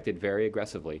president has acted very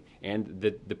aggressively, and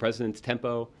the president's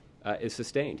tempo is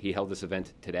sustained. He held this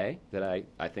event today that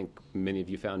I think many of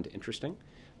you found interesting.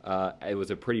 It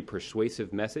was a pretty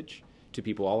persuasive message to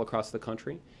people all across the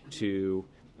country to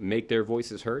make their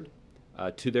voices heard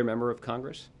to their member of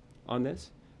Congress on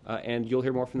this. And you'll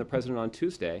hear more from the president on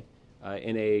Tuesday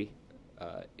in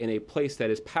a place that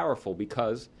is powerful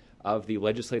because of the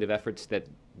legislative efforts that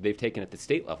they've taken at the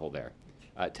state level there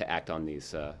to act on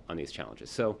these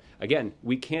challenges. So again,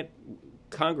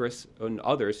 Congress and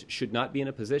others should not be in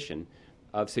a position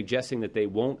of suggesting that they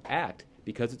won't act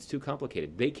because it's too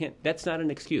complicated. They can't. That's not an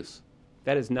excuse.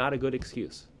 That is not a good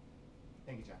excuse.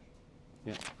 Thank you, Josh.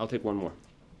 Yeah, I'll take one more.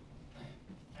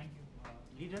 Thank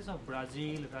you. Leaders of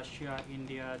Brazil, Russia,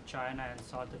 India, China, and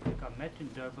South Africa met in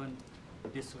Durban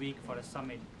this week for a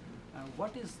summit.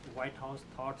 What is the White House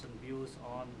thoughts and views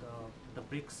on the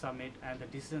BRICS summit and the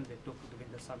decisions they took to win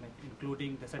the summit,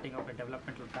 including the setting up a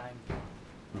developmental bank?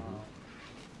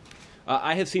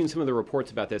 I have seen some of the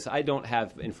reports about this. I don't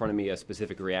have in front of me a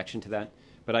specific reaction to that,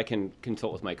 but I can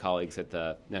consult with my colleagues at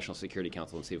the National Security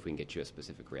Council and see if we can get you a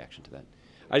specific reaction to that.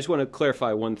 I just want to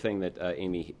clarify one thing that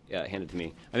Amy handed to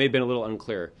me. I may have been a little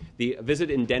unclear. The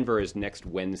visit in Denver is next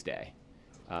Wednesday,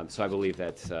 so I believe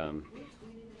that's...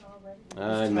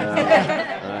 I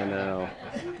know.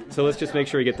 So let's just make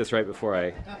sure we get this right before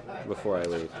I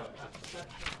leave.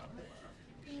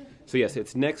 So yes,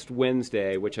 it's next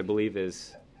Wednesday, which I believe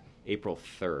is April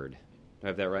 3rd. Do I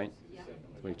have that right? Yeah.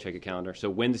 Let me check a calendar.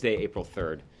 So Wednesday, April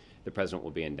 3rd, the president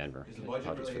will be in Denver. Is the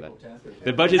budget really April 10th?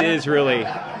 The budget is really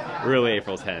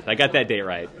April 10th. I got that date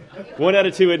right. 1 out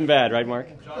of 2 isn't bad, right, Mark?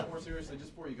 John, more seriously,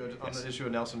 just before you go on the issue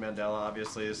of Nelson Mandela,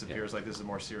 obviously this appears like this is a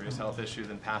more serious health issue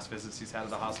than past visits he's had at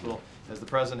the hospital. Has the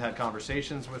president had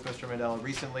conversations with Mr. Mandela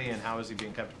recently, and how is he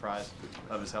being kept apprised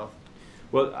of his health?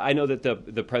 Well, I know that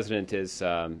the president has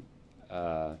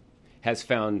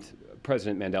found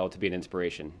President Mandela to be an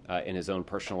inspiration in his own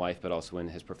personal life, but also in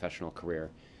his professional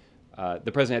career.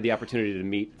 The President had the opportunity to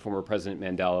meet former President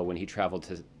Mandela when he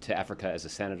traveled to Africa as a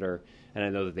senator, and I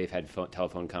know that they've had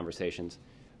telephone conversations.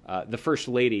 The First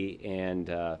Lady and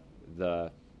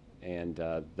the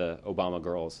Obama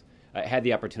girls had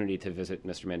the opportunity to visit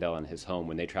Mr. Mandela in his home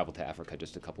when they traveled to Africa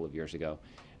just a couple of years ago,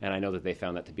 and I know that they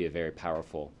found that to be a very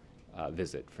powerful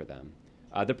visit for them.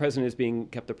 The President is being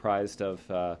kept apprised of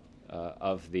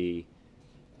the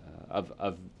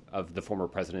former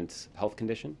President's health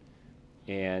condition,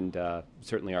 and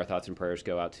certainly our thoughts and prayers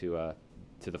go out to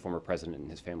the former President and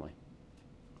his family.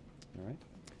 All right,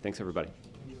 thanks everybody.